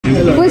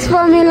पुष्प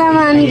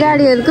मेलामा अनि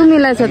गाडीहरूको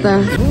मेला छ त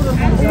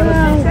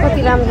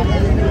कति राम्रो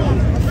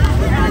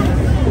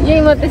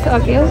यही मात्रै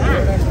सक्यो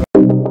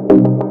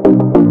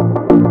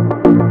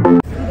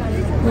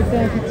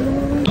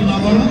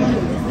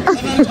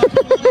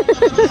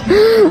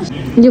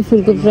यो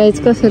फुलको प्राइस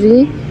कसरी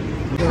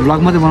ब्लग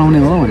मात्रै बनाउने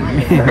हो भने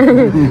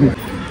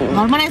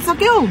घर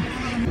बनाइसक्यौ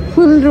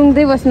फुल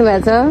रुङ्दै बस्नु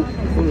भएको छ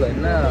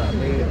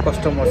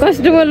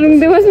कस्टमर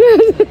रुङ्दै बस्नु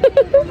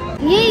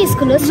यही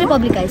स्कुल हो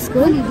रिपब्लिक हाई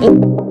स्कुल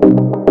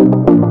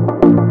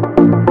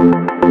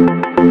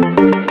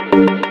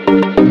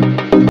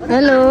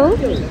हेलो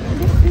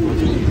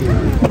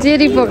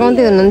जेरी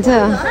पकाउँदै हुनुहुन्छ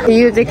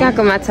यो चाहिँ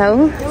कहाँको माछा हो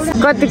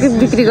कतिको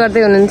बिक्री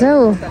गर्दै हुनुहुन्छ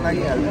हौ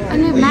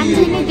अनि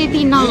मान्छे नै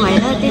त्यति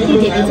नभएर त्यति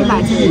धेरै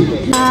चाहिँ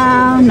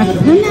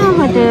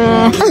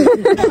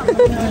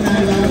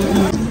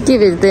के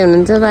बेच्दै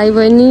हुनुहुन्छ भाइ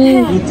बहिनी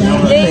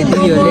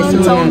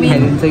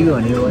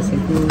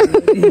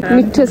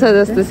मिठो छ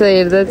जस्तो छ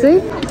हेर्दा चाहिँ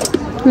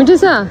मिठो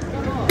छ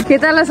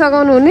खेताला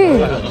सघाउनु हुने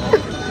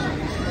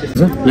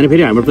अनि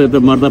फेरि हाम्रो त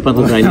मर्दा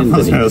पातो छैन नि त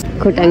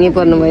खोटाङ्गे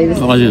पर्नु भयो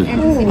हजुर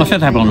कसले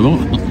थाहा पाउनु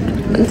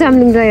भयो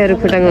चामलिङ राईहरू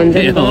खोटाङ हुन्छ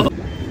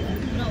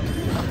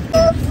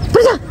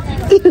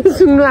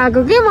सुन्नु आएको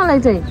के मलाई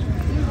चाहिँ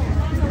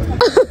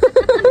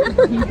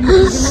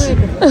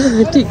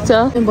ठिक छ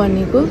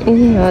बनेको ए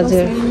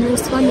हजुर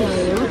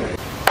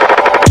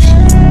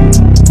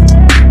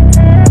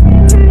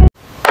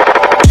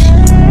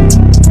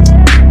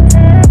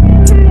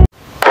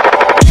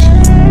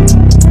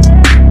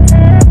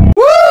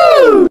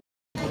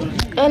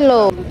hello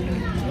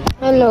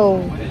hello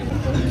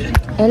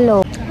hello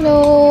hello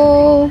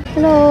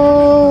hello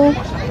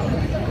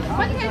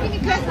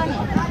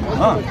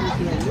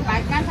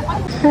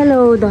hello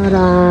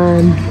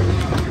Dharan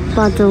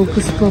पाचौं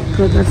पुष्प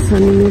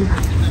प्रदर्शनी मेला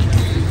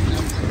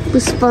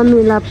पुष्प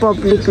मेला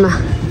पब्लिकमा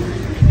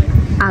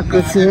आएको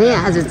छु है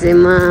आज चाहिँ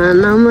म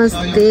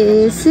नमस्ते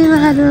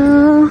शिवारो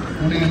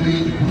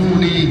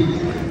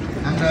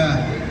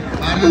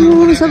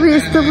सबै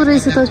यस्तो पो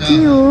रहेछ त के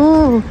हो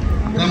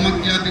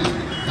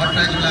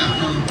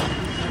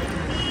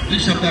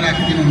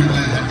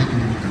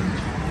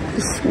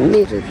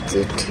मेरो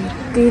जेठी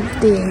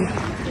दिदी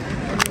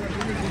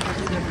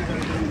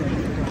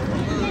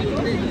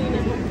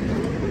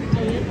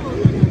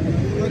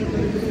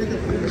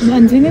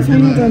मान्छे नै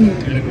छैन त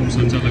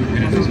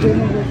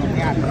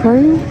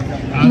खै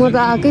म त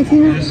आएकै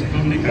थिइनँ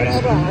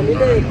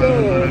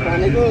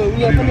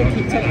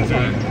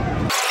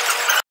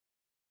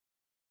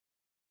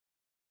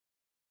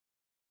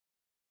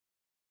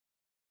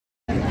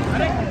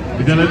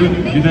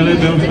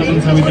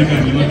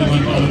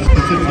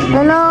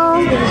हेलो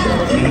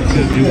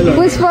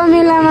पुष्प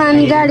मेलामा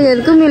अनि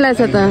गाडीहरूको मेला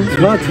छ त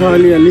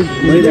अलिअलि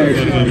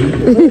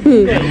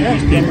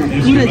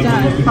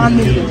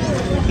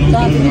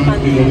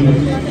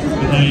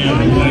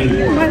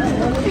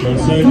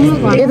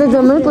यता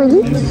जम्मै पहिले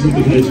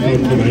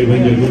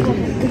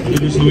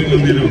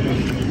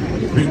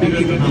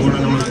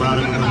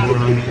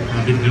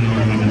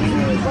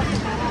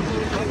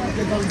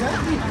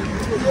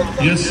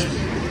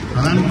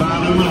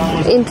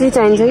इन्ट्री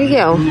चाहिन्छ कि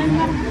क्या हो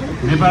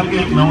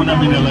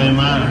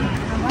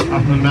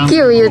के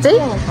हो यो चाहिँ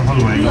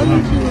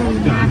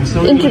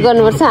इन्ट्री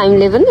गर्नुपर्छ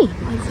हामीले पनि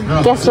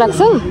क्यास लाग्छ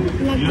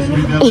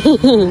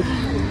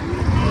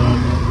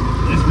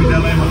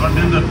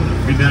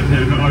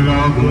विद्यार्थीहरूको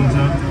अभिभावक हुनुहुन्छ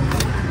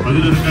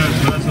हजुरहरूका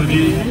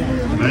छोराछोरी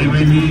भाइ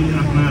बहिनी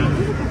आफ्ना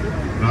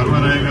घरमा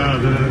रहेका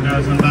हजुरहरूका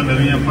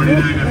सन्तानहरू यहाँ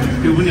पढिरहेका छन्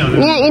त्यो पनि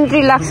यहाँ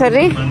इन्ट्री लाग्छ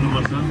रे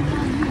मान्नुपर्छ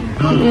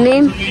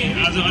नेम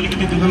आज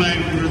अलिकति दुःख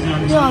लागेको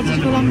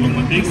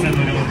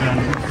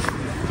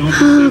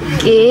कुरो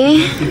के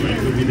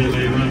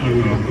विद्यालयमा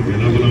अभिभावकको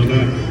भेला बोलाउँदा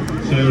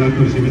 100 वटा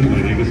कुर्सी पनि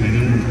भइरहेको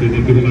छैनन् त्यो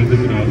चाहिँ दुःख लाग्दो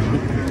कुरा हो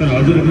तर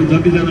हजुरहरू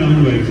जतिजना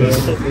आउनुभएको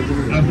छ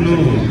आफ्नो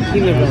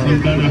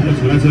सन्तान आफ्नो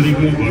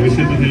छोराछोरीको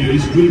भविष्य तथा यो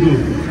स्कुलको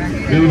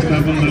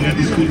व्यवस्थापन लगायत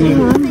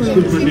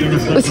स्कुलप्रति एउटा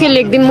उसके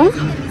लेख्दिउँ म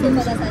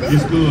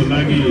यसको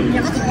लागि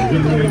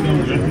हजुरहरू एकदम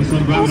आफ्नो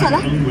सद्भावना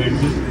आउनुभएको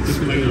छ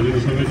त्यसको लागि हजुर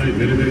सबैलाई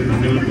धेरै धेरै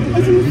धन्यवाद भन्न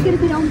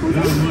चाहन्छु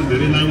र म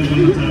धेरै लामो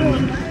बोल्न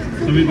चाहन्न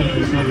सबै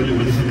सरहरूले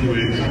भनिसक्नु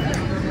भएको छ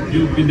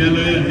यो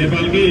विद्यालय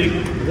नेपालकै एक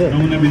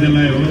नमुना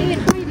विद्यालय हो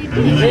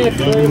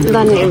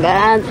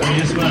धन्यवाद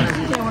यसमा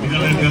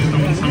विद्यालय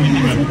व्यवस्थापन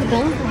समितिमा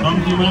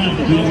कम्तीमा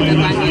 2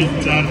 महिला सहित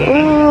 4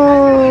 जना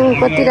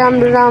कति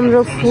राम्रो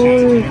राम्रो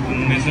फुल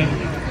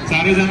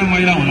चारैजना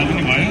महिला हुन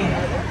पनि भयो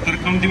तर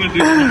कम्तीमा 2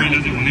 जना महिला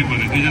चाहिँ हुनै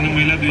पर्यो 2 जना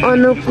महिला 2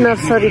 अनुप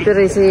नर्सरीको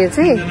रहेछ यो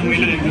चाहिँ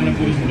महिला 1 जना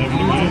पुरुष हुँदा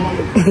पनि भयो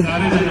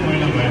चारैजना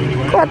महिला भयो पनि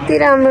भयो कति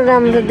राम्रो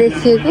राम्रो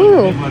देखिएको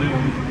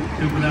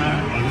त्यो कुरा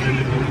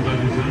हजुरहरूले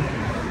बुझ्नुपर्छ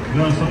र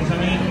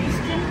सँगसँगै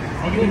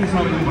अघि पनि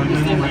सरले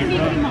भनिरहनु भएको छ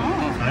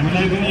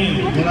हामीलाई पनि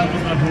बेलाको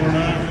तर्फबाट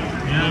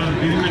यहाँ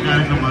विभिन्न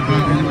कार्यक्रमहरू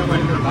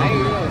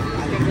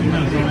विभिन्न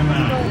समयमा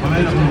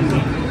बनाइराख्नुहुन्छ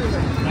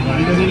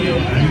हामी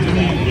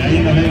पनि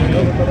यहीँ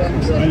लगाएको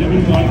अहिले पनि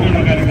अर्को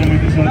एउटा कार्यक्रम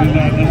सरले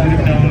जसरी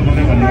आउनु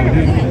पर्यो भन्नुभएको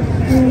थियो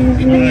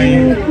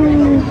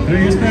र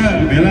यस्ता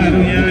भेलाहरू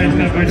यहाँ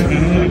यस्ता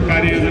बैठकहरू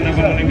कार्ययोजना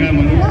बनाउने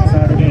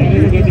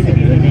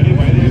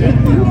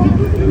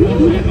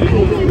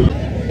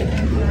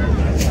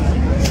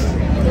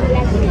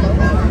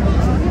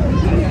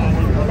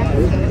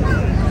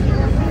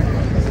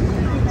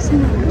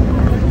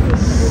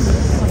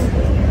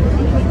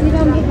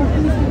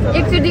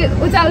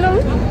चालौ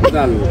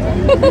चालु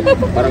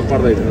फरक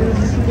पर्दैन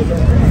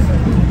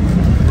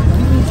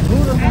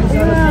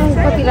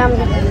कति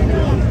राम्रो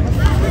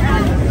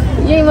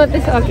यही मात्रै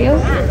सक्यो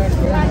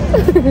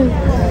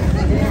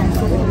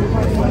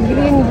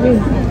ग्रीन ग्रीन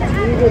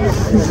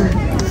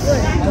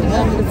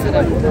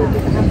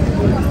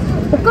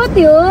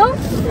कति हो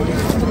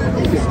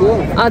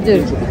हजुर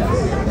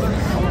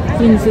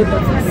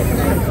 350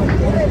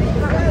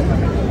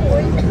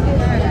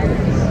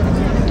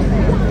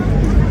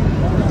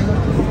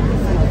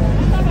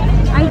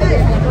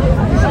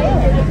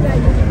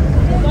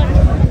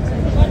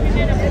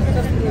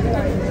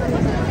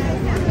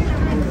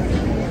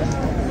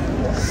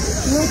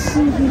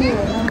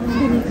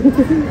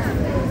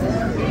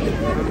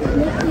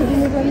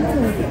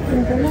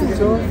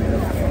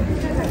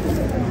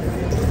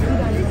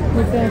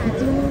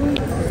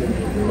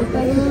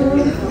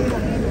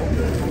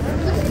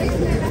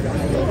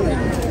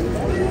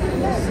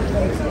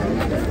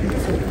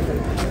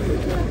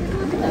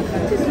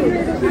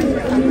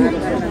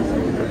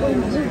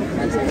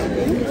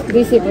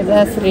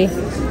 250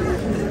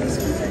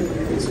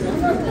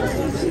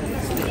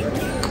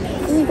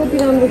 कति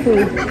राम्रो फुल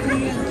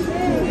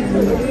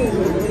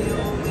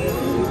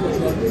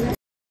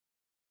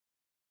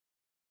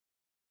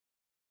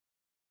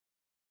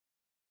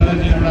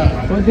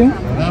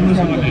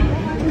राम्रोसँगले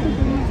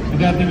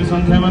विद्यार्थीको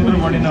सङ्ख्या मात्र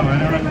बढी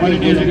नभएर एउटा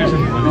क्वालिटी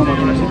एजुकेसन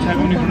एउटा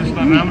शिक्षाको पनि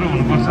गुणस्तर राम्रो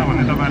हुनुपर्छ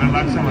भन्ने तपाईँहरूलाई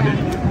लाग्छ भने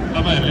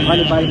तपाईँहरूले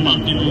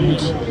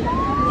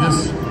यस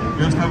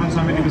व्यवस्थापन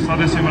समितिको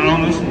सदस्यमा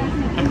आउनुहोस्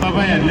र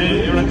तपाईँहरूले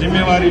एउटा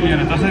जिम्मेवारी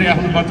लिएर जसरी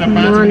आफ्नो बच्चा 5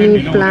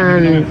 मिनट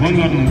फोन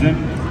गर्नुहुन्छ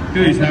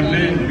त्यो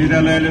हिसाबले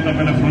विद्यालयले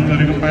तपाईँलाई फोन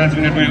गरेको 5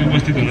 मिनटमा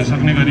उपस्थित हुन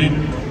सक्ने गरी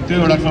त्यो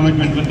एउटा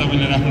कमिटमेन्ट पनि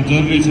तपाईँले राख्नु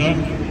जरुरी छ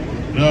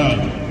र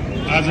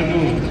आजको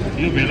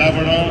यो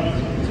भेलाबाट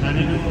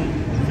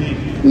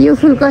यो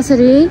फुल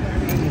कसरी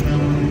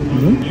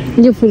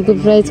यो फुलको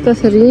प्राइस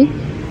कसरी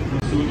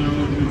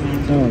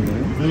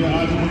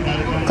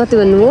कति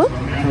भन्नुभयो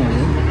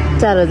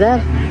 4000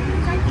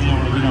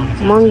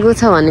 महँगो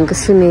छ भनेको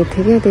सुनेको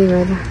थिएँ क्या त्यही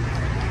भएर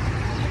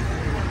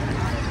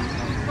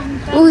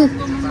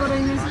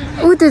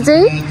ऊ त्यो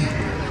चाहिँ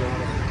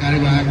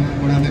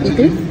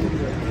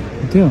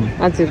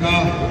हजुर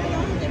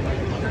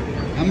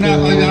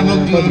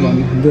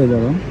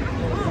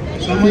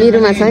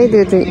मेरोमा छ है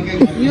त्यो चाहिँ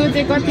यो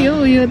चाहिँ कति हो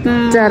यो त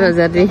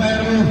 4000 रे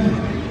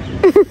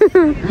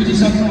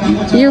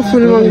यो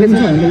फुल महँगो छ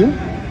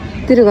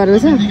तेरो घरमा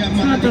छ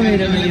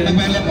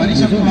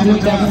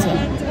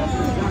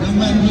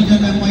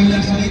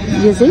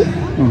यो चाहिँ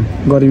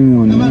गर्मी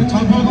हुने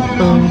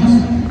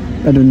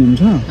एडोनियम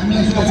छ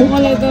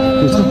मलाई त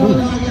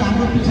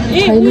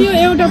ए यो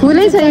एउटा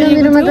फुलै छैन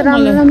मेरोमा त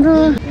राम्रो राम्रो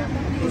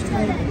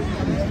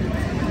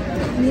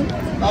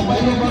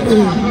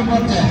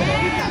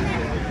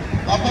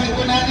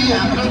तपाईको नानी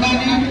हाम्रो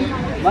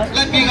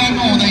नानीलाई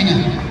बिगार्नु हुँदैन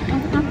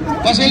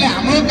कसैले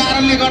हाम्रो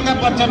कारणले गर्दा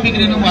बच्चा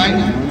बिग्रिनु भएन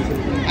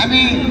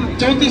हामी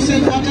 3450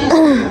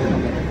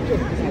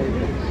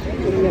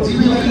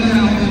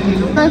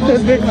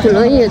 फेभरेट फुल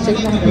हो यो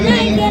चाहिँ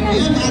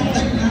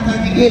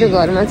मेरो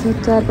घरमा छ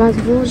 4-5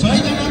 फुल सही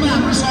जग्गामा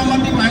हाम्रो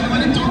सहमति भएन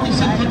भने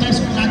 3450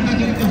 को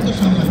लाग्दाखेरि कस्तो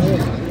सहमति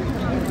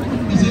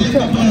त्यसैले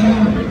तपाईहरु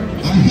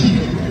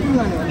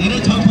धेरै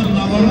छलफल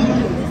नगरौँ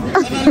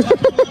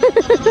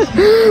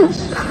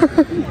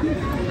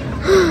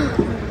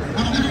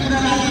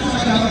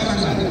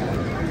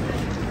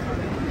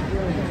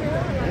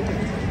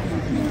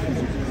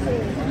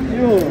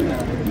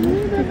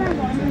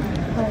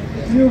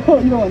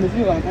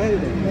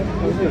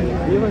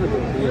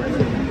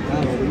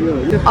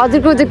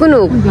हजुरको चाहिँ कुन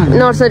हो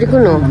नर्सरी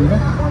कुन हो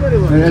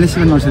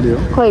एलिसेबेथ नर्सरी हो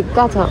खोइ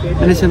कहाँ छ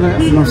एलिसेबेथ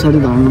नर्सरी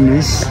धारण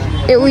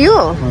ए उयो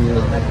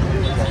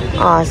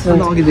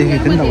अघि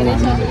देखेको थिएँ नि तपाईँलाई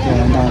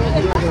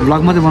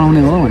ब्लग मात्रै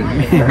बनाउने हो भने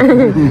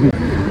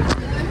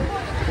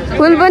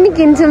फुल पनि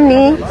किन्छौँ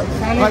नि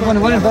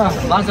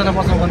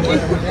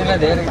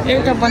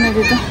एउटा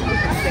बनाइदियो त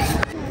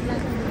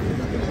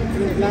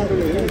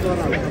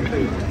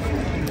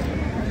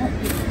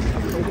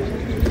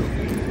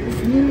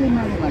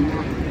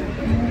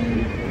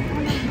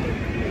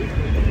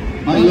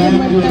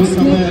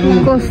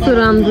कस्तो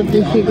राम्रो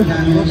देखेको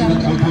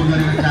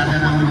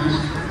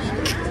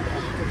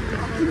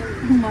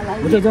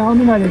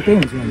आउनु लाग्यो त्यही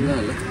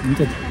हुन्छ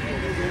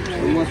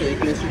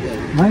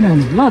होइन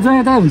ल जहाँ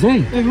यता हुन्छ है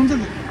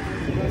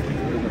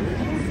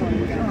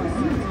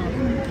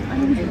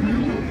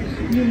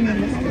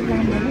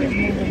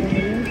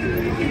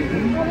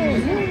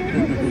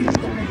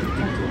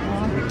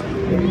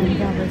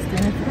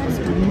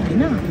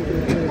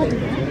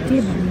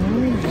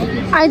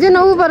आइज न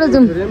ऊबाट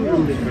जाउँ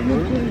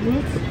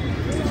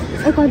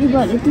कति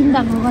भयो 3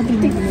 टाको कति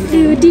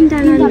त्यो 3 टा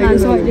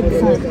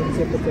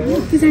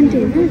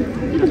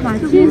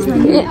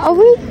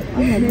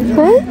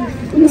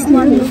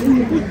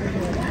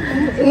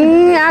ए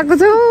आएको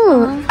छौ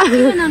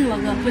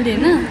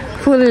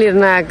फुल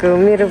हेर्न आएको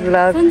मेरो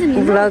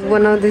ब्लग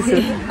बनाउँदैछु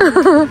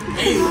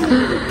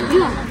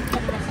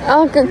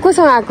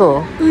कोसँग आएको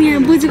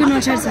यहाँ बुझेको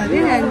नसर छ अरे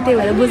अनि त्यही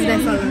भएर बुझ्दै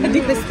सक्दैन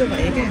त्यस्तो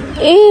भयो क्या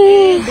ए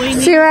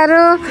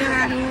सेवारो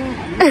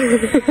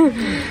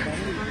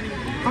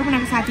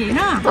कल्पनाको साथी होइन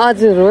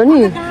हजुर हो नि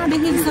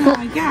कहाँदेखि जस्तो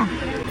लाग्यो क्या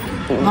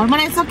घर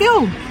बनाइसक्यौ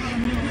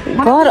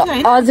घर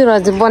हजुर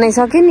हजुर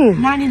बनाइसक्यो नि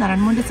नानी धरान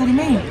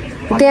मोन्टेसरीमै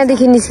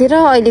त्यहाँदेखि निस्केर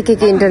अहिले के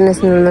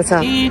इन्टरनेसनलमा छ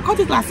ए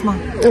कति क्लासमा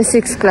 6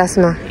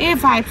 क्लासमा ए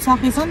 5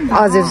 सकेछ नि त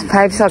हजुर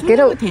 5 सकेर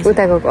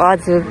उता गएको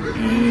हजुर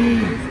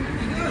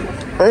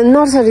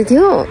नर्सरी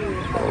थियो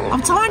अब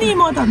छ नि म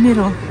त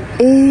मेरो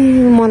ए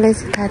मलाई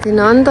थाहा थिएन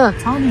अनि त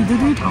छ नि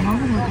दुई ठाउँमा म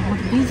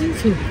बिजी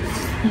छु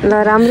ल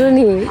राम्रो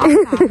नि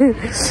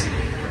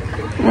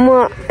म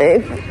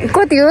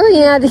कति हो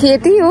यहाँदेखि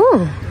यति हो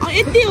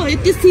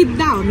यति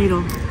सिधा हो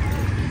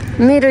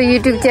मेरो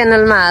युट्युब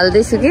च्यानलमा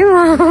हाल्दैछु कि म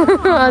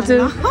हजुर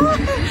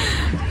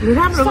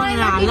राम्रो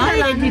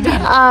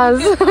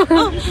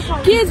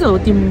के छ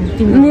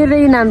तिम्रो मेरो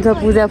नाम छ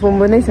पुजा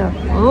फोम्बो नै छ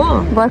हो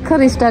भर्खर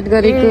स्टार्ट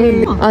गरेको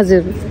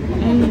हजुर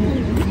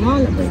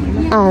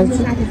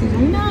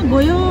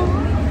गयो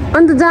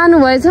अन्त जानु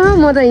भएछ म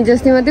त हिजो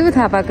अस्ति मात्रै पो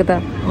थाहा पाएको त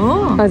हो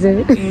हजुर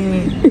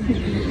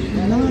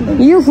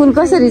यो फुल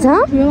कसरी छ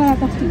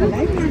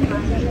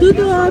त्यो त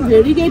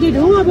भेरिगेटेड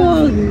हो अब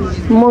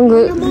महँगो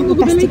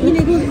बेलै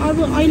किनेको अब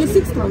अहिले 6000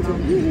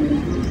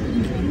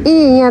 ए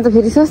यहाँ त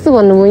फेरि सस्तो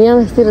भन्नुभयो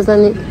यहाँतिर त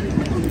नि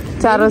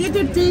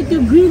भेरिगेटेड चाहिँ त्यो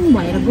ग्रीन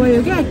भएर गयो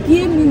क्या के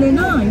मिलेन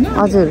हैन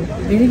हजुर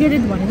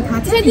भेरिगेटेड भनेको थाहा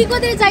छ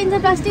कति चाहिन्छ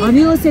प्लास्टिक अनि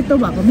यो सेतो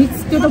भएको मिक्स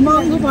त्यो त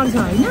महँगो पर्छ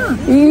हैन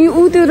ए उ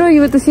त्यो र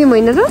यो त सेम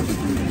होइन र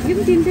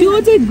त्यो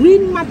चाहिँ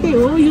ग्रीन मात्रै हो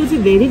यो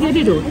चाहिँ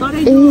भेरिगेटेड हो तर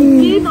यो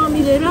के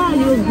नमिलेर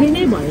यो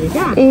ग्रीनै भयो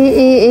क्या ए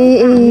ए ए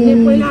ए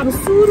पहिला अब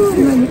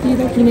सुरुमा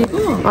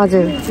किनेको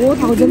हजुर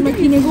 4000 मा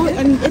किनेको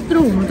अनि यत्रो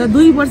हुनु त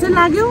 2 वर्ष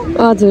लाग्यो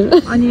हजुर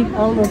अनि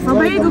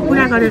सबैको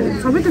कुरा गरेर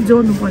सबै त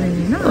जोड्नु पर्यो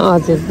हैन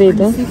हजुर त्यही त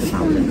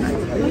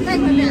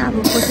अब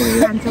कसरी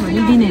लान्छ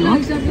भने दिने हो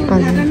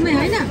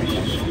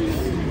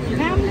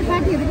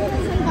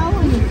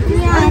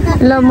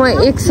ल म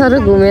एक सर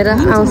घुमेर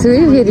आउँछु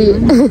है फेरि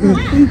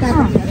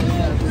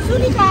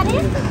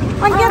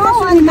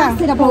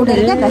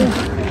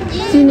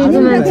चिनेको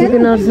मान्छेको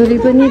नर्सरी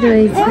पनि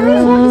रहेछ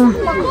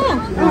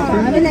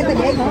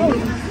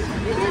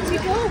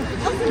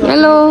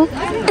हेलो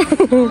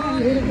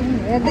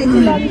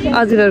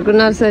हजुरहरूको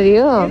नर्सरी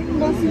हो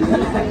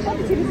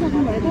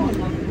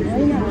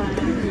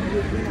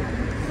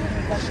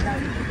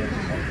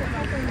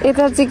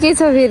यता चाहिँ के छ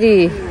फेरि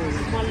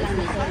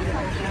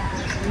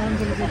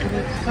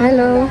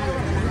हेलो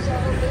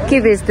के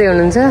बेच्दै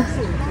हुनुहुन्छ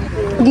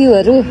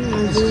बिउहरू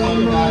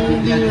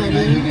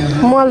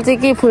मल चाहिँ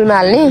के फुलमा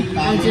हाल्ने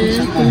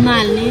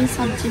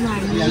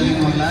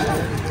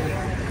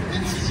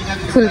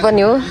फुल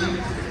पनि हो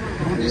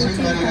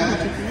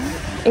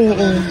ए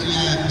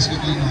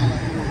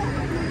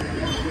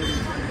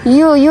ए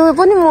यो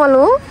पनि मल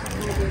हो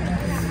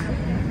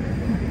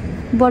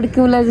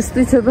बड्किउला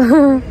जस्तै छ त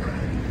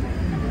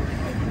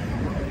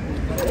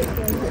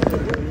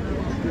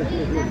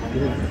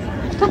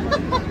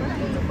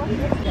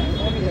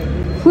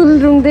फुल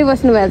रुङ्दै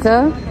बस्नु भएको छ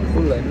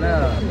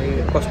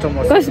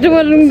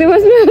कस्टमर रुङ्दै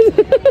बस्नु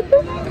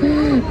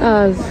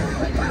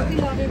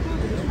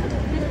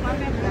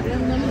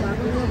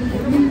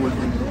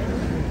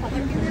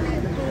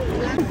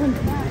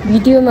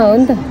भिडियोमा हो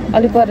नि त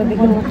अलिक पर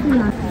देख्नु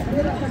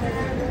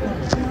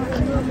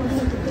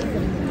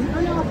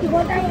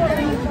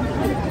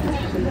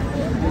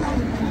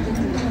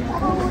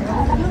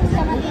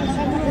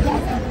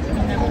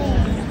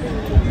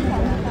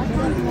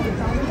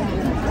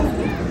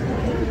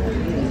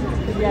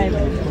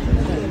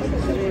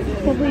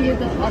सबै यो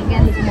त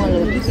अर्ग्यानिक मल हो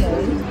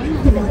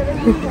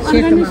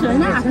अर्गानिक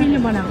हैन आफैले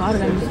बनाएको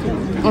अर्गानिक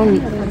अनि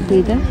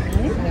त्यही त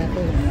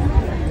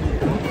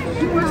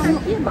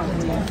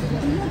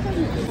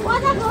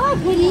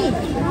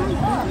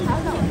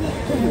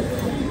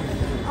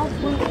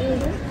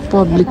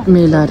पब्लिक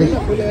मेला रे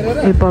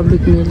ए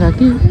पब्लिक मेला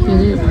कि के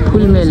अरे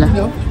फुल मेला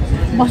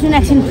बस्नु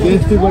एकछिन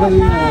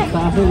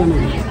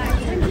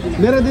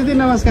मेरो दिदी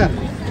नमस्कार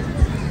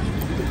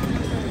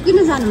किन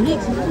जानु नि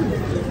एकछिन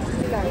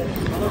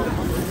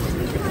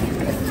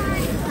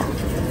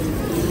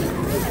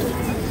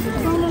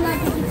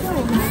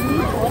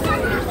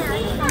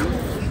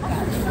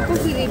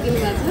कसरी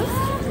दिनु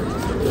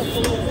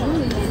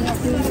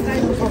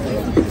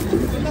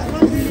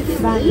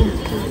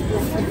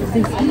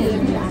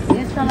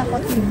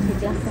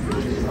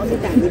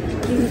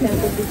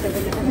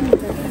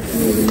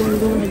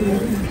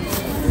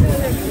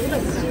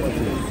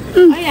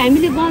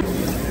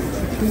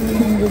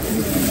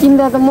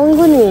किन्दा त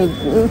महँगो नि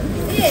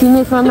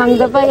छिमेकमा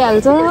माग्दा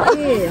पाइहाल्छ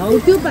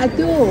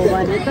त्यो हो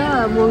भने त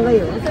महँगै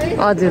हो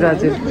हजुर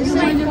हजुर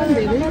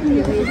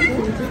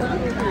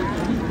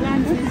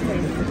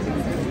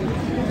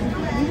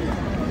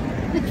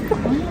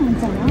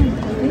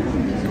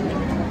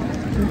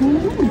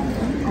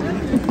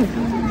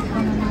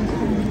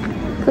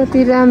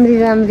कति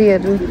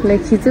राम्रीहरूलाई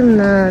खिचौँ न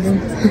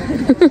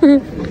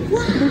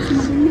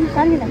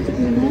अरे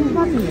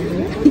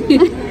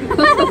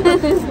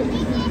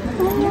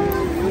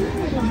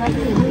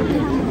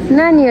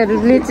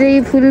नानीहरूले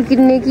चाहिँ फुल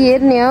किन्ने कि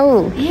हेर्ने हौ?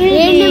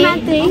 हेर्ने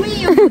मात्रै।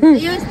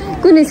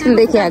 कुन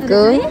स्कुलदेखि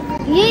आएको?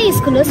 यही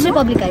स्कुल हो, श्री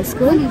पब्लिक हाई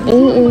स्कुल।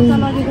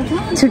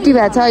 छुट्टी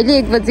भएको छ अहिले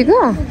 1 बजेको?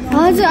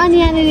 हजुर, अनि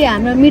यहाँनिर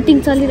हाम्रो मिटिङ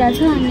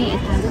चलिरहेछ अनि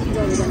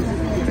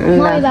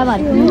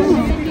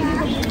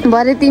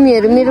भरे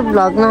तिमीहरू मेरो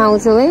भ्लगमा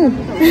आउँछौ है।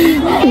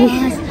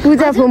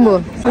 पूजा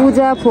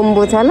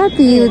फोम्बो छ ल।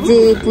 पियुजे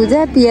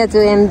पूजा, पियाजो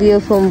एमबिओ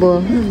फोम्बो।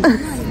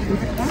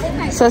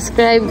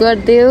 सब्सक्राइब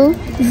गरिदेऊ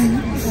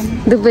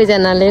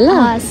दुवैजनाले ल।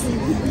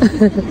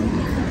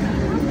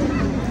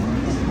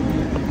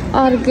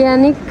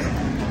 अर्ग्यानिक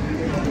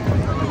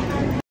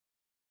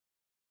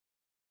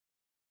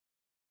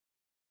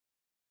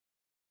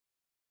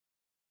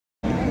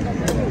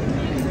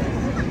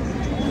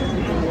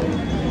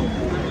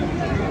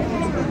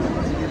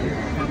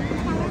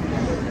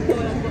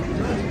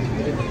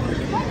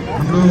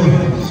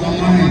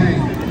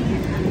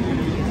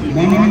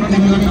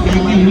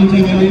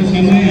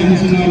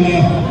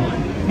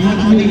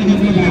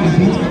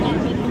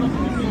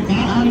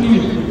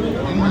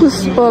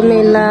पुष्प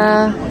मेला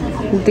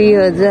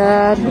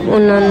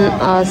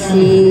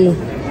 2079।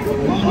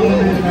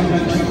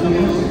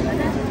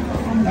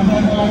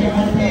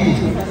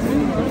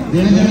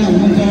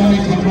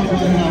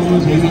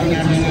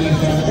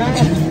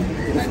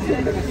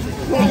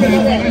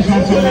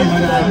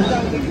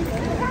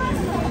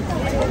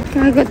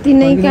 कागती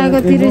नै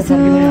कागती रहेछ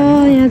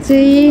यहाँ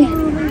चाहिँ।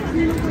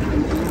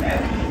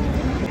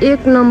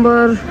 1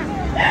 नम्बर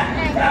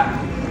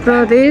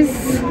प्रदेश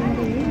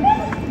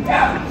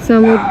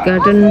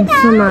समुद्घाटन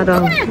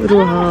समारोह।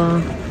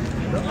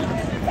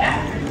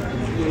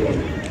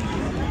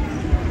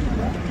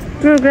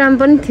 प्रोग्राम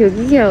पनि थियो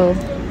कि क्या हो?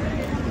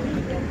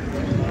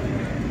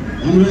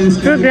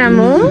 प्रोग्राम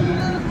हो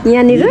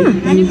यहाँनिर?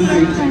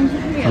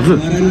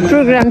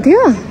 प्रोग्राम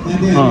थियो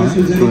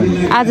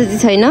आज चाहिँ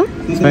छैन?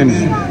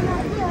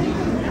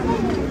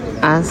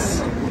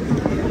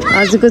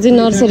 आजको चाहिँ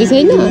नर्सरी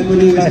छैन?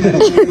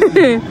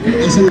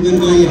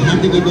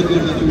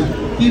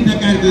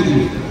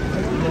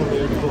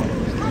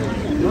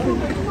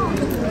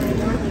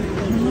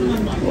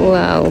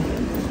 वाउ,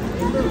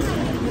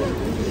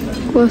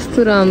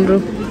 कस्तो राम्रो,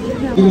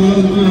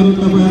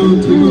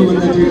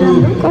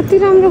 कति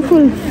राम्रो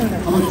फुल।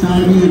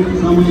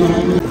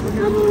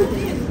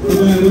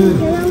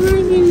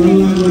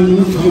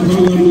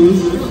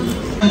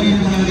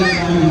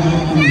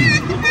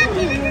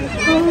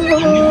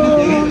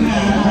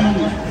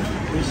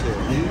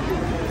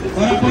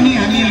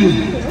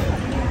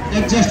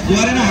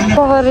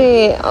 कभरे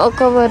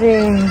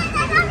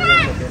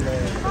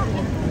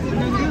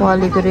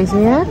वालेको रहेछ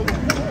यार।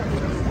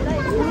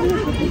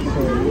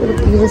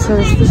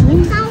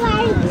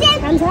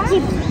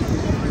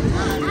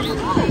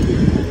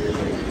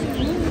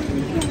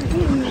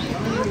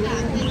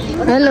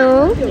 हेलो,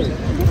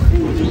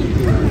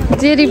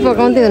 जेरी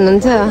पकाउँदै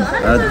हुनुहुन्छ?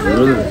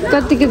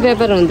 कतिको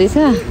व्यापार हुँदैछ?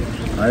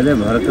 अहिले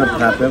भर्खर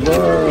थापेको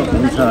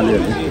हुन्छ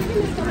अलिअलि।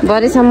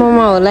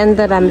 भरेसम्ममा होला नि त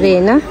राम्रै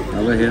होइन?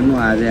 अब हेर्नु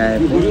आजै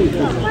आएको।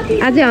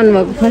 आजै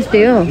आउनुभएको फर्स्ट डे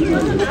हो?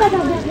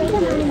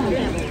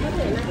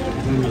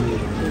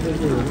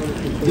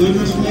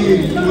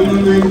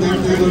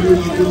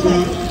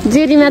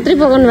 जेरी मात्रै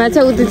पकाउनु भएको छ?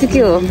 उ त चाहिँ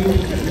के हो?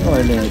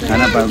 अहिले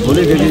खाना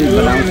भोलिदेखि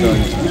बनाउँछ।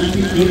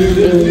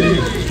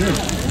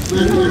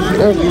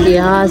 ओके,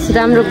 हस्,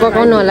 राम्रो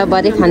पकाउनु होला,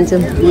 भरे खान्छु।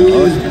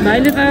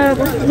 भाइले त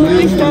कस्तो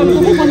स्टलको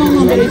पो बनाउनु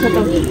हुँदो रहेछ त।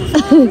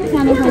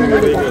 सानो सानो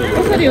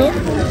कसरी हो?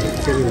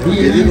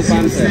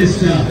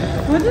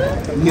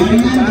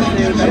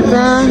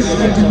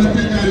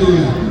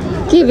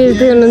 के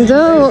बेच्दै हुनुहुन्छ?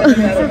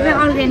 सबै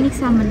अर्ग्यानिक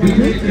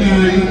सामानहरू।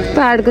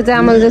 पहाडको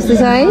चामल जस्तो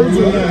छ है?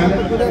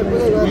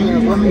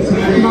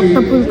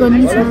 भक्तपुरको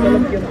नि छ।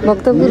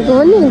 भक्तपुरको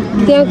हो नि?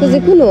 त्यहाँको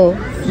चाहिँ कुन हो?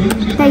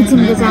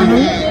 ताइचिनको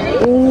चामल।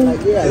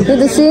 यो त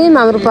सेम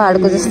हाम्रो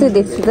पहाडको जस्तै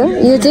देख्छु त।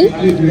 यो चाहिँ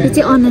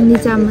आनन्दी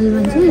चामल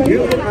भन्छ।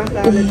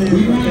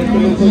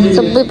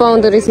 सबै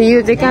पाउँदो रहेछ। यो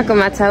चाहिँ कहाँको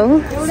माछा हो?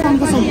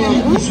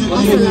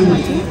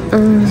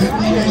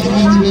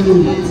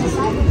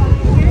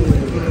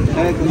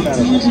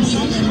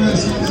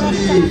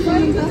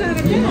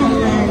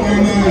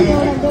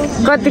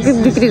 कतिको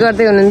बिक्री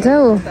गर्दै हुनुहुन्छ हौ?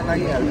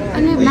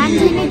 अनि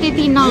मान्छे नै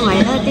त्यति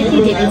नभएर त्यति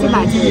धेरै चाहिँ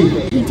भएको छैन।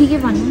 ठिकै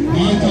भन्नु न,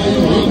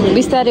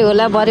 बिस्तारै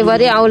होला, भरे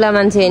भरे आउला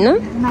मान्छे होइन?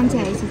 मान्छे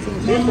आएपछि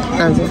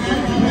हजुर।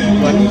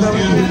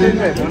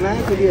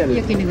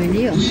 यो किन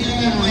गर्ने हो?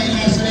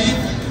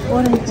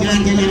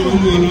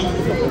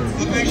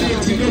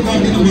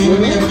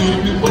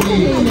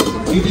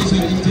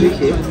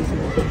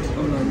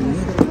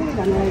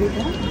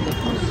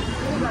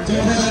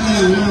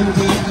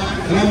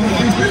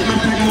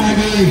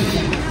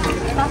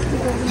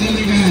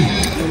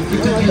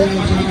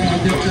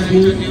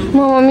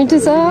 मोमो मिठो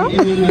छ।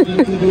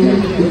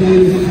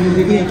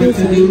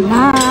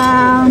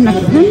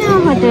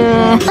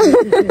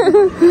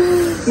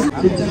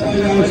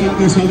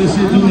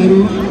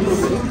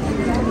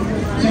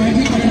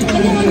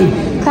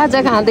 खाजा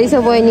खाँदैछ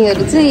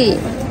बहिनीहरू चाहिँ।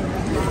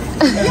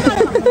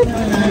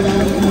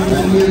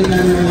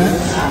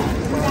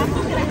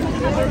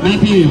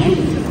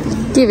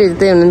 के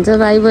भेट्दै हुनुहुन्छ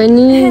भाइ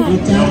बहिनी?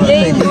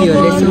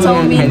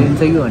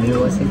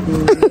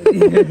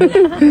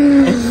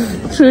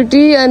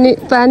 फ्रुटी अनि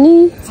पानी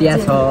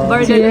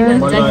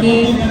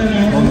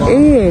ए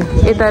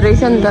यता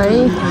रहेछ नि त है।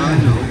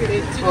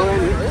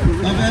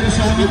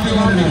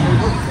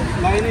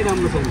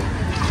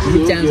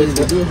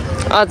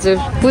 हजुर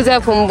पूजा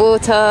फोम्बो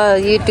छ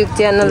युट्युब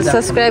च्यानल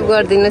सब्सक्राइब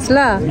गरिदिनुहोस् ल।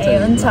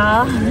 हुन्छ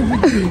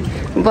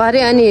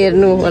भरे अनि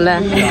हेर्नु होला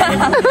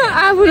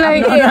आफूलाई।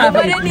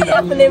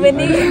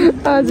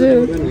 हजुर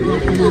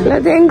ल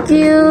थ्याङ्क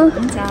यू।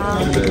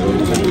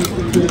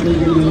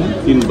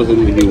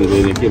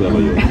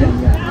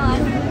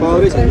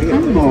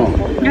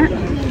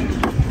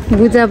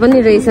 भुजा पनि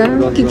रहेछ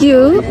के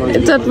हो?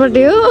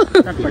 चटपटे हो।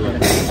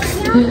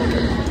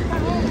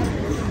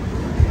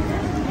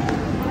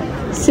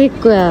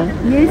 सेकुवा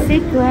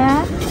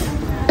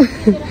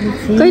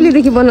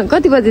कहिलेदेखि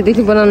कति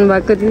बजेदेखि बनाउनु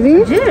भएको दिदी?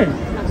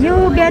 यो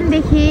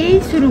बिहानदेखि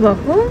सुरु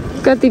भएको।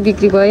 कति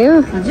बिक्री भयो?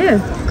 हजुर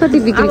कति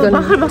बिक्री गर्नु?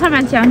 भर्खर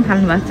मान्छे आउनु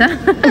थाल्नु भएको छ।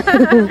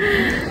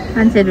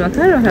 मान्छेहरू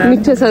भर्खर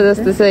मिठो छ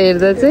जस्तो छ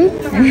हेर्दा चाहिँ।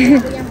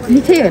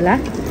 मिठै होला।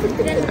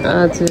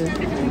 हजुर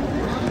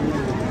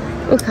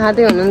ऊ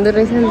खाँदै हुनुहुँदो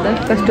रहेछ नि त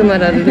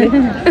कस्टमरहरूले।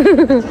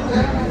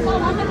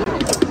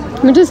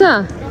 मिठो छ?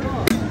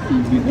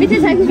 मिठो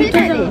छ कि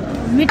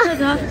मिठो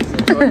छ।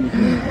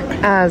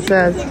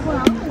 हजुर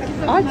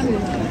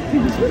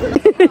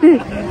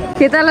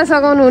खेताला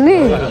सघाउनु हुने?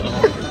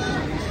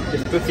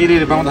 यस्तो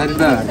चिरेर पाउँदाखेरि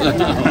त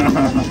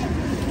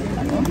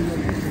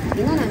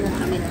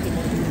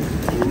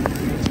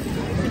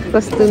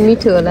कस्तो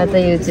मिठो होला त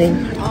यो चाहिँ।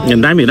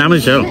 दामी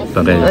राम्रै छ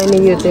होइन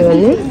यो चाहिँ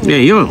भने ए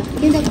यो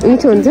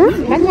मिठो हुन्छ?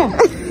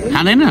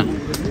 खाँदैन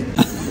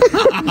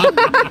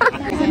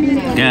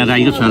त्यहाँ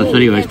राईको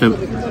छोरी भएपछि त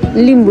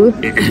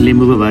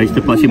लिम्बूको भएपछि त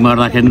पछि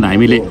मर्दाखेरि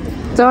हामीले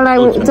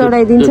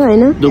चढाइदिन्छ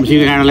होइन?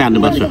 दुम्सीको काँडाले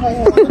हान्नुपर्छ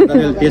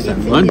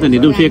हो नि त नि।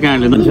 दुम्सीको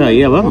काँडाले भन्छ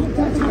है अब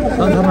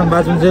संसारमा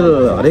बाँचुन्जेल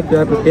हरेक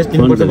कुराको टेस्ट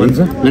दिनुपर्छ भन्छ।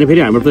 अनि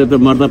फेरि हाम्रो त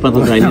मर्दा पाथो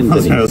छैन नि त।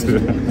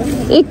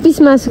 एक पिस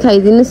मासु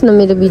खाइदिनुहोस् न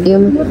मेरो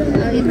भिडियोमा।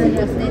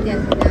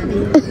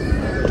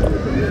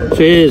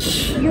 Fish.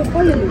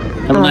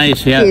 Have a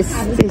nice, yeah. Fish.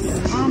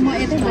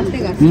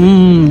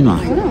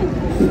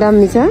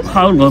 Dammי छ?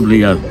 How lovely,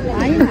 yeah.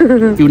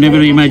 You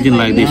never imagine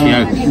like this,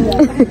 yeah.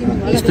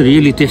 It's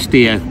really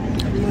tasty, yeah.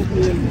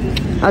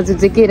 हजुर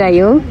चाहिँ के राई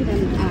हो?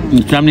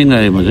 चाम्लिङ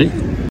राई म चाहिँ।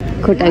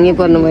 खोटाङ्गे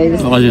पर्नु भयो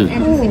जस्तो। हजुर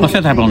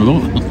कसरी थाहा पाउनुभयो?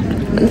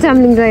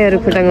 चाम्लिङ राईहरू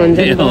खोटाङ्गे हुन्छ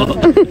नि।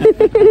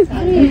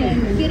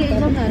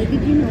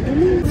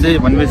 चाहिँ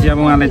भनेपछि अब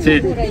उहाँले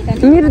चाहिँ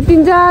मेरो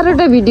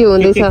 3-4वटा भिडियो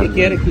हुँदैछ।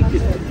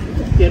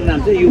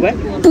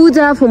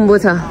 पूजा फोम्बो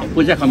छ।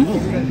 पूजा फोम्बो?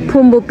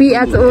 फोम्बो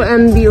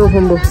PHOMBO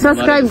फोम्बो।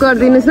 सब्सक्राइब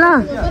गरिदिनुहोस् ल।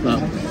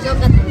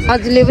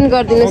 हजुरले पनि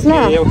गरिदिनुहोस् ल।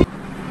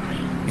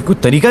 कुछ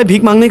तरिका है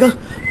भीख मांगने का?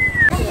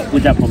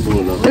 पूजा फोम्बो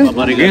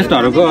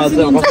गेस्टहरुको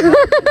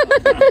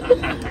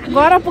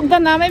घर पुग्दा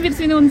नामै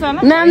बिर्सिनुहुन्छ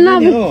होला।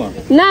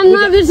 नाम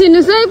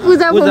नबिर्सिनुहोस् है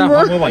पूजा फोम्बो।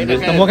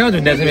 भनेपछि त मकैमा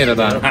झुन्ड्या छ मेरो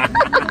त।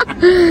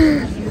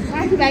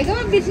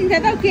 भाइकोमा बिर्सिन्छ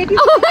त केटी।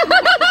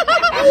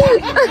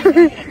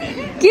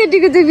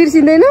 केटीको चाहिँ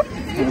बिर्सिँदैन?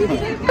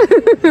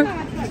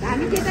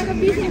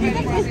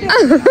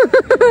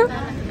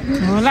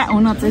 होला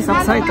हुन चाहिँ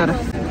सक्छ है तर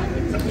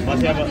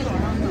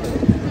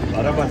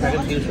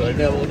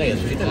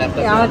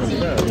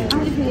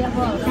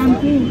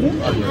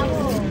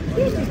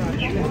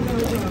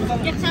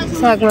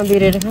सागमा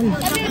बिरेर खानु।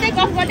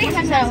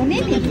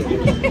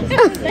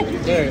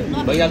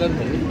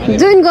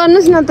 जोइन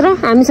गर्नुहोस् नत्र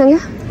हामीसँग।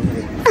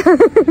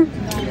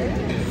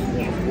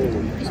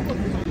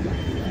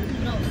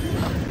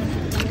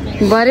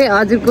 भरे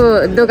हजुरको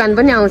दोकान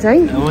पनि आउँछ है?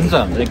 हुन्छ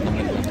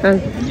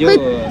यो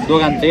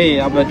दोकान चाहिँ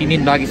अब 3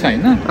 दिन बाँकी छ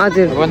हैन?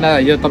 हजुर। भन्दा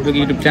यो तपाईको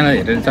युट्युब च्यानल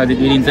हेरेर चाहिँ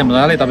 2 दिन चाहिँ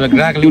मजाले तपाईले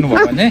ग्राहक ल्याउनु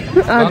भयो भने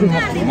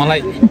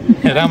मलाई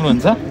राम्रो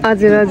हुन्छ।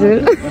 हजुर हजुर।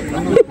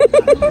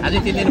 अझै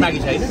 3 दिन बाँकी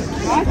छ हैन?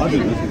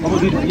 हजुर अब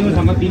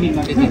योसँग 3 दिन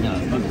बाँकी छ।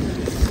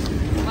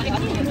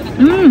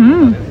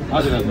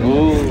 हजुर हो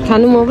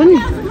खानु म पनि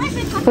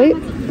खै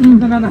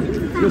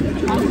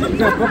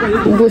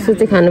बोसो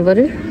चाहिँ खानु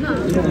पर्यो।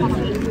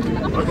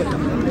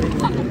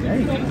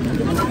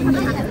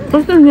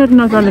 कस्तो नेट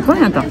नचलेको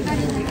यहाँ त?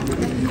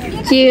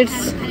 चियर्स।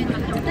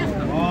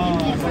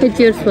 खै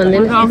चियर्स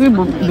भन्दैन। अघि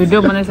भिडियो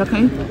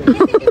बनाइसकेँ।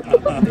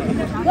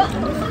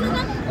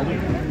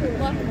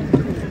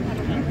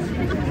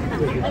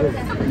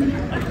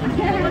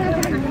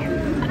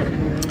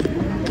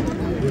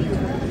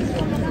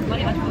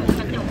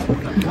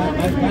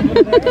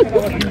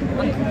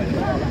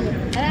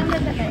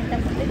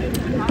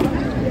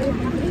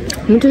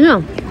 मिठो छ?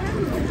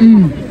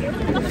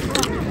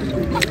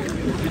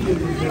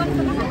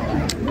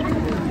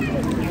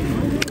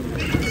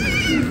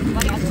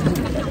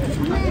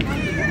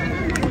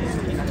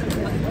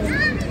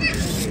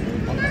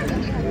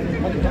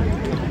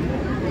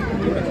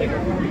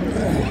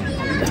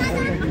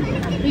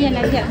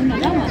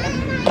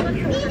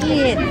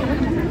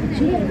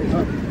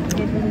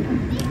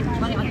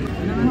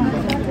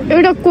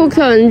 एउटा कोक छ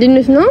भने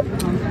दिनुहोस् न।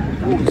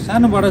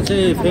 सानोबाट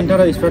चाहिँ फेन्टा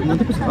र स्प्राइट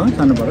मात्रै छ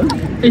सानोबाट।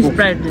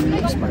 स्प्राइट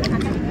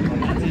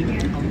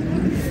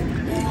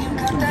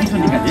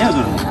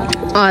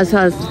हस्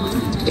हस्।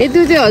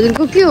 त्यो चाहिँ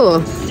हजुरको के हो?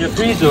 यो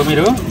फ्रिज हो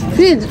मेरो।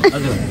 फ्रिज?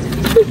 हजुर।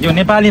 यो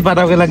नेपाली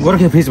पाटाको लागि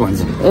गोर्खे फ्रिज भन्छ।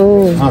 ओ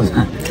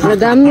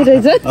दामी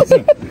रहेछ।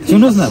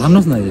 सुन्नुहोस् न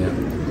भन्नुहोस् न यो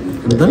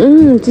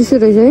चिसो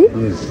रहेछ है।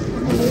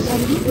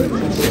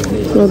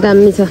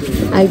 दामी छ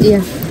आइडिया।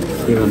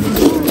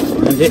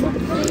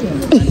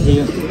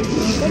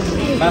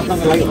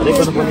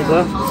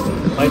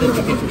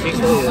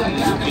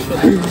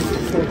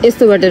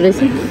 यस्तोबाट रहेछ।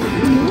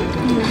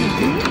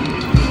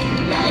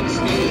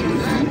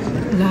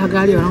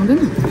 गाडी हराउँदैन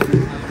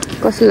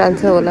कसले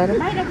लान्छ होला र।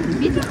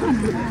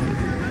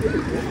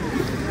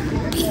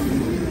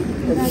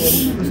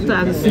 कस्तो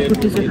आज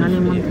सिकुटी चाहिँ खाने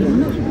मन थियो।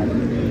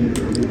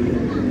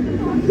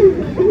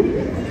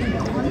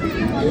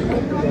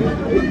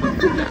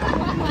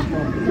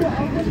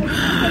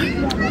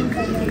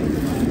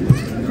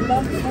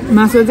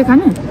 मासु चाहिँ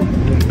खाने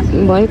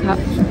भयो खा।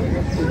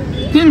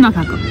 किन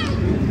नखाएको?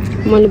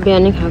 मैले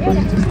बिहानै खाएको।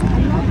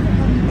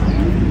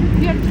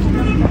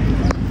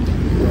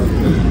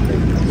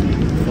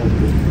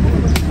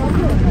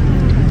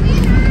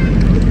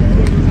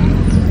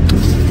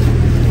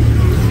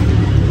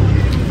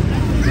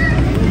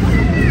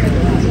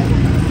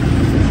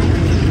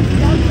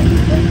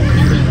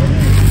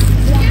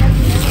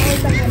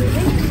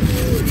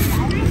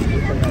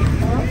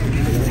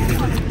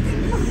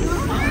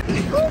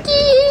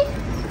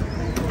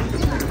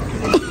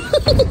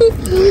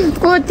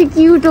 कति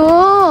क्यूट हो।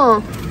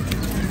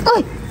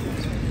 ओइ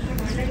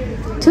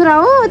छोरा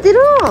हो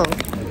तेरो?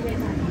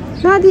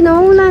 लादिन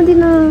हौ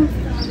लादिन।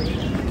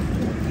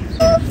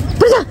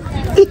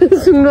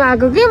 सुन्नु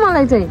आएको के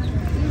मलाई चाहिँ।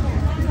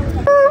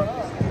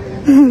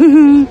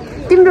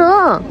 तिम्रो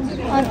हो?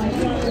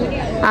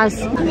 हस्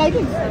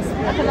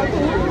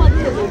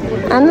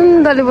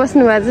आनन्दले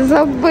बस्नु भएको छ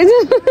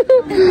सबैजना।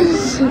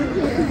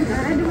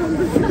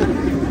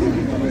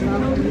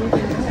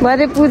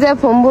 भरे पूजा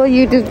फोम्बो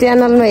युट्युब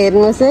च्यानलमा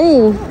हेर्नुहोस् है।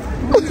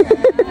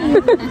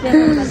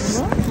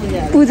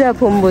 पूजा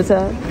फोम्बो छ।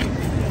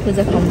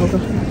 पूजा फोम्बोको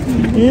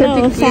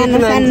सानो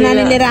सानो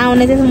नानी लिएर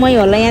आउने चाहिँ मै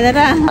होला यहाँनिर।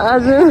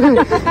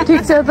 हजुर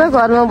ठिक छ त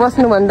घरमा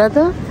बस्नु भन्दा त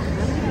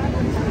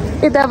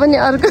यता पनि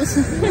अर्को।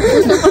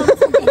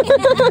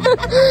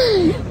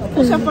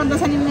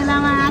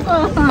 मेलामा आएको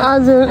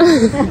हजुर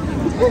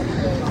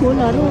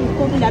फुलहरू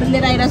कोपिलहरू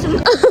लिएर आइरहेको छु।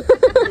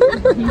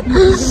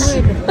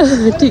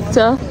 ठिक छ।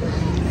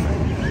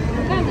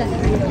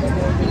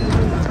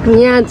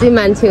 यहाँ चाहिँ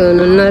मान्छे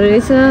हुनुहुन्न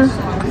रहेछ।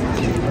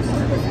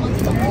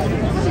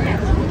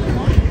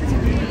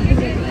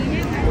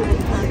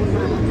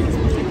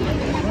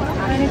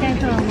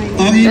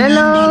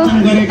 हेलो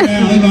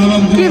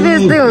के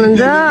बेच्दै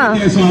हुनुहुन्छ?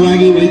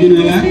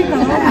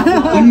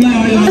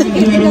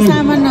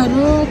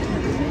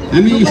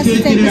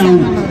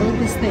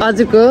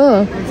 हजुरको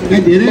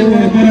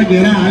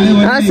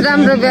हस्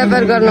राम्रो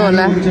व्यापार गर्नु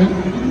होला।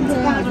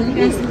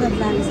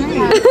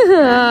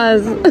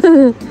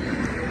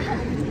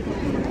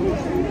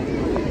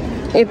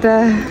 यता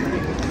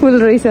फुल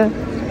रहेछ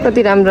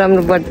कति राम्रो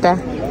राम्रो बट्टा।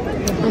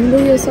 हाम्रो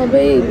यो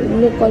सबै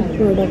लोकल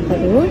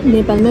प्रोडक्टहरू हो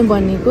नेपालमै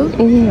बनेको।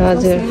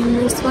 हजुर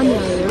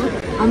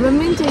हाम्रो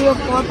मेन चाहिँ यो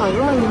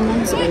पटहरू अनि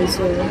मग्सहरू छ।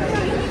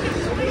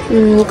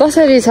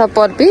 कसरी छ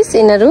पर पिस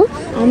यिनीहरू?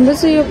 हाम्रो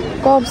चाहिँ यो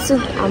कप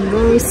चाहिँ हाम्रो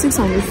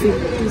 650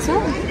 छ।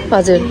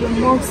 हजुर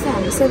मग्स चाहिँ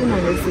हाम्रो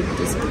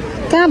 750 छ।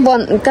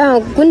 कहाँ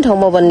कुन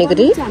ठाउँमा बनिएको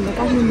रे? हाम्रो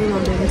काठमाडौँमा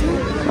बन्छ।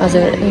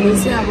 हजुर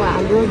चाहिँ अब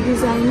हाम्रो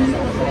डिजाइन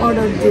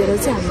अर्डर दिएर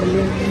चाहिँ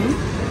हामीले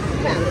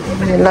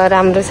ल्याउने। ल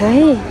राम्रो छ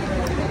है।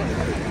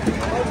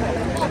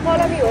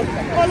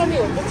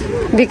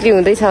 बिक्री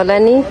हुँदैछ होला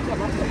नि?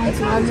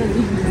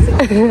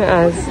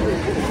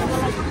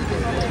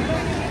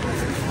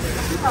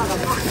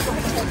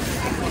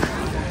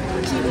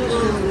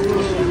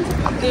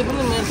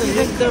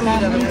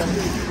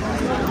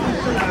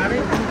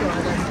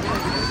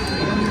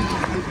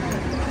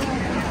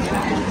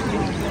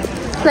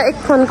 एक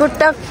फोनको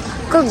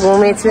टक्क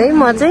घुमेछु है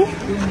म चाहिँ।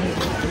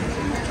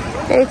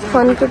 एक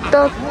फोनको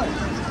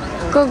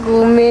टक्क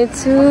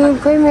घुमेछु।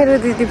 खोइ मेरो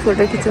दिदी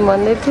फोटो खिच्नु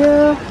भन्दै थियो।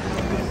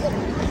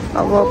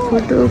 अब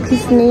फोटो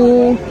खिच्ने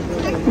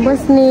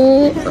बस्ने।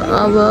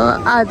 अब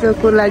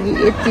आजको लागि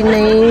यति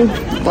नै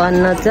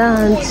भन्न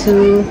चाहन्छु।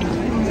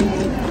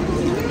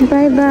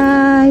 By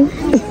by.